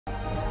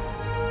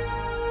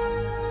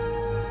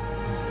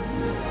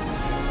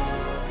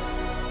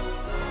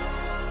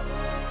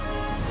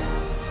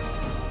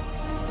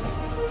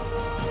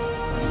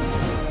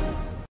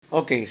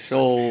Okay,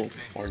 so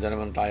order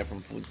naman tayo from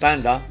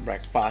Foodpanda,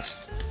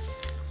 breakfast.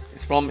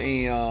 It's from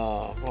a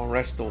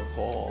resto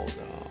called,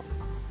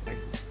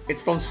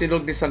 it's from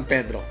Silog de San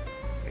Pedro.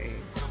 Okay.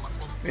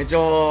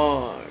 Medyo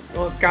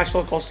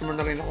casual customer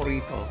na rin ako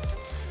rito.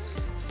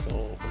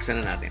 So, buksan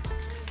na natin.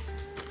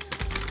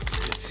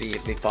 Let's see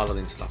if they follow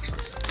the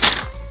instructions.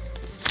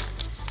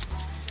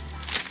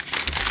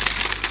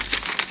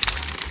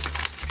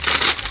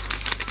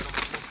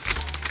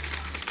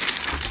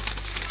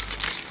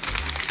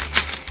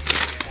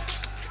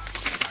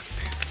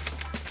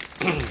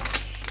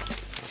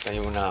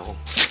 Tayo na ako.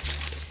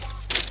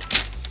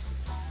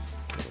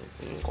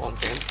 Ito yung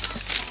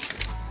contents.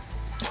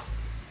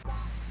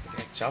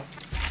 Ketchup.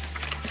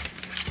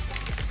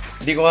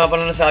 Hindi ko nga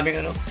pala nasabing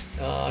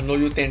no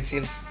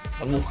utensils.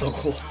 Kamuto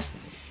ko.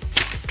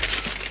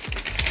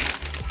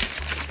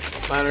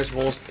 What matters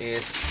most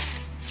is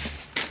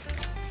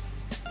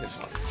this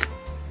one.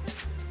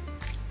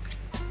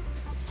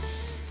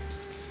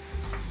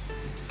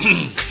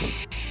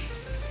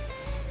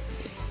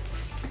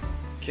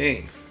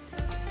 Okay.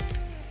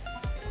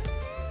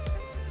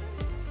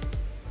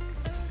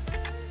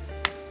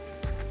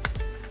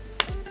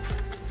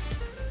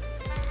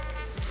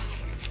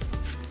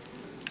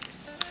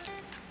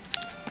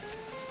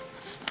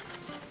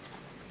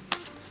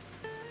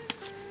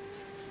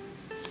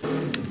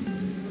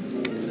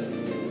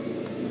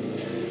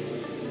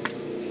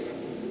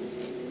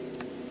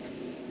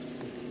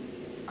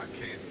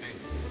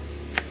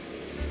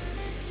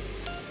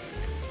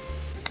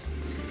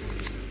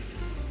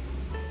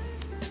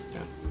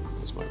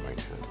 That's my right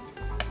hand.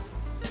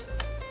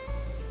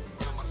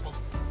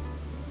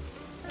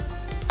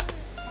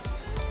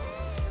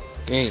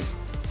 Okay.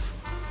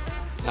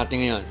 Natin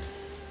ngayon.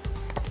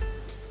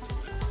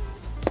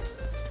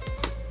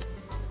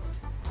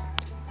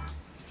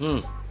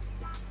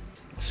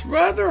 It's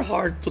rather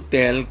hard to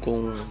tell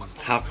kung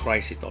half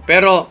price ito.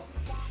 Pero,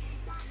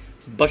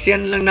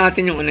 basihan lang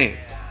natin yung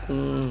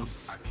kung,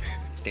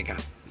 teka,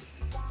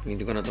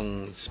 hindi ko na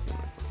itong spoon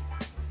na ito.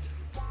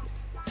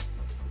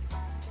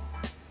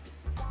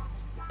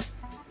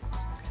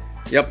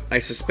 Yep, I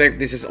suspect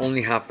this is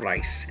only half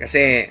rice.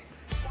 Kasi,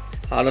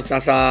 halos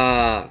nasa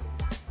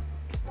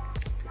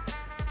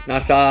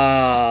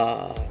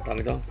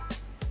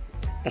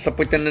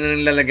puwitan na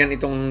nilalagyan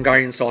itong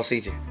Hungarian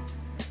sausage.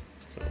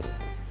 So,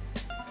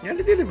 yeah,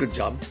 they did a good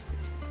job.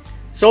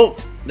 So,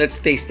 let's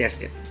taste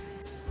test it.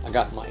 I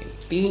got my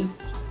tea.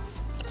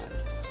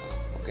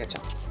 And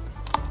ketchup.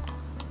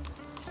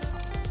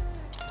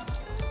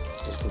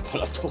 Ito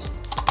pala to.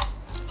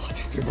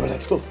 Ito pala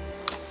to.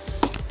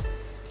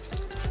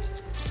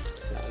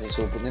 Yung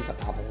supot nito,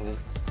 tatapon ko na.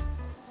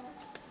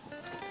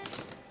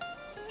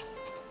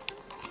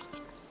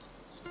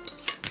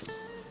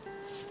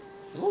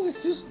 No,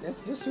 let's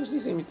just use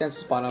these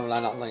utensils para wala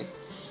na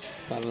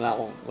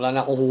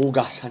akong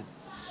huhugasan.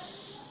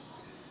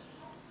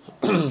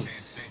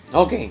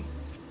 Okay.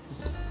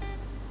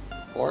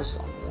 Of course,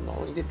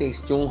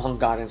 iti-taste yung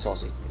Hungarian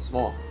sausage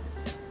mismo.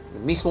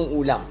 Yung mismong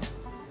ulam.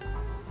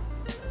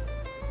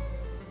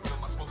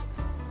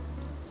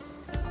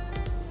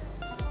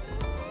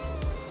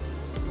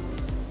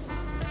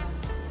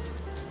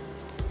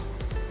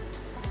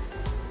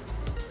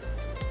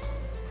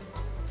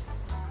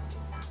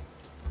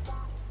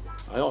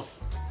 Ayos.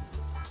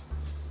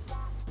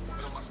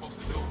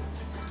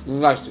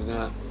 Yung rice,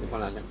 tignan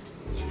natin.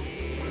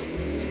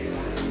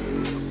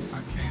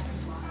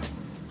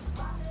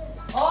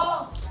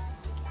 Oh!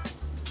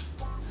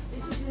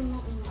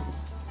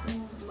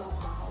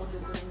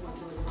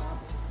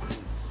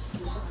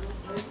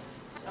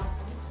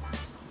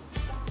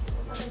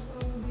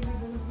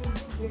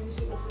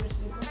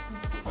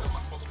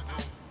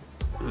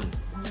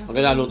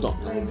 Maganda luto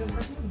ng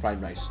fried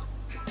rice.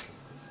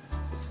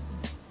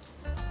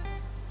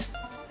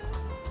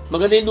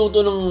 Maganda yung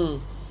luto ng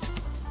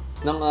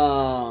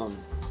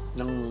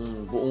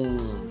buong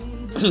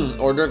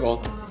order ko.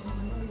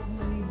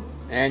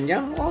 And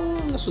yan,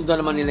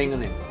 nasundan naman nila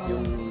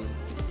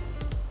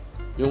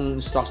yung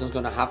instructions ko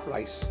na half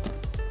rice.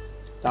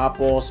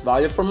 Tapos,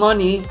 value for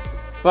money.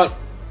 But,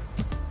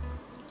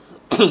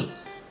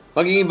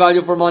 magiging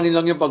value for money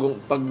lang yung pag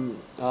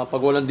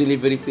walang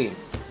delivery fee.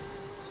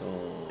 So,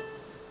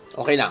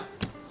 okay lang.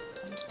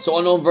 So,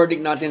 ano ang verdict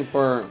natin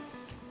for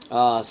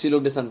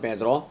Silog de San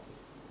Pedro?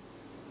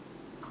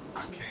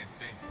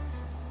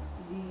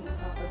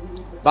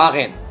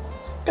 Bakit?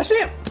 Kasi,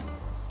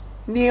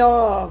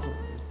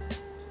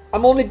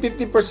 I'm only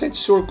 50%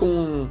 sure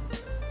kung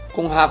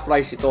half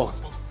rice ito.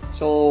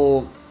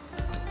 So,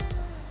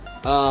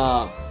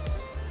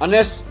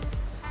 unless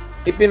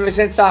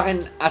ipinresent sa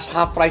akin as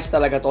half rice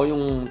talaga to,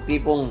 yung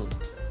tipong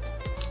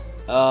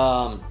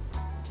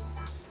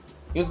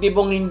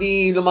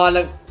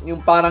yung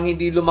parang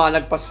hindi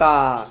lumalagpas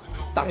sa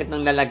takip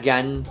ng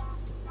lalagyan.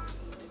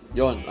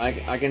 Yon,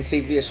 I can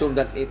safely assume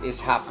that it is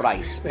half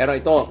rice. Pero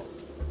ito,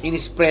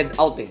 in-spread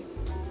out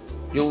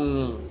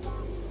yung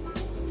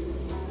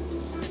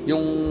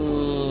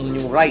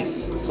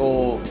rice.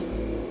 So,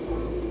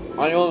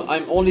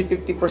 I'm only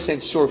 50%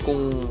 sure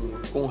kung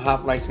kung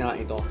half rice nga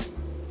ito.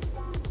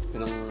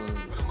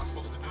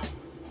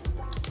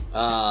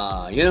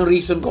 Yun ang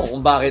reason ko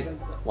kung bakit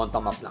one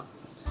thumb up lang.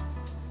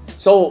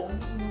 So,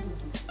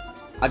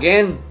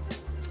 again,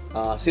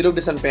 Silog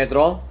de San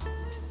Pedro,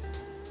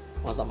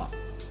 one thumb up.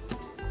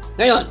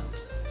 Ngayon,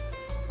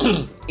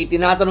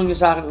 itinatanong nyo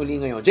sa akin uli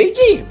ngayon, JG,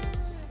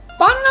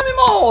 paano namin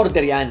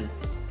ma-order yan?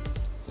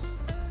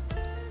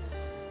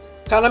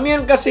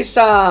 Karamihan kasi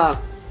sa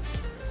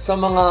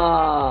mga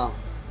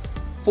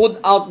food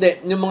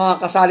outlet, yung mga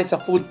kasali sa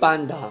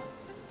Foodpanda,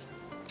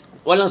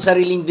 walang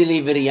sariling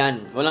delivery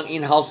yan. Walang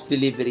in-house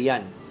delivery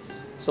yan.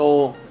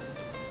 So,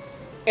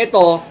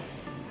 ito,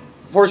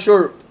 for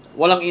sure,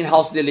 walang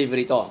in-house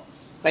delivery to.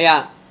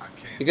 Kaya,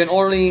 you can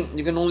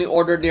only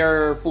order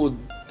their food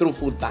through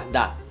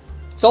Foodpanda.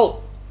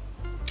 So,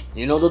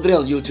 you know the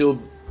drill, YouTube.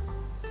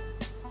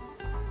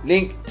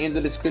 Link in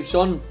the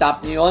description.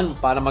 Tap nyo yun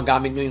para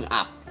magamit nyo yung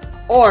app.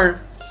 Or,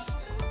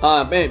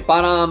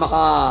 para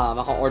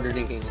maka-order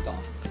din kayo nito.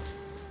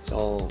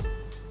 So,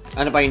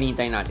 ano pa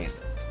hinihintay natin?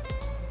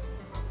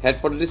 Head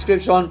for the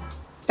description,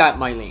 tap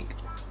my link.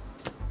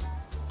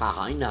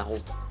 Kakain na ako.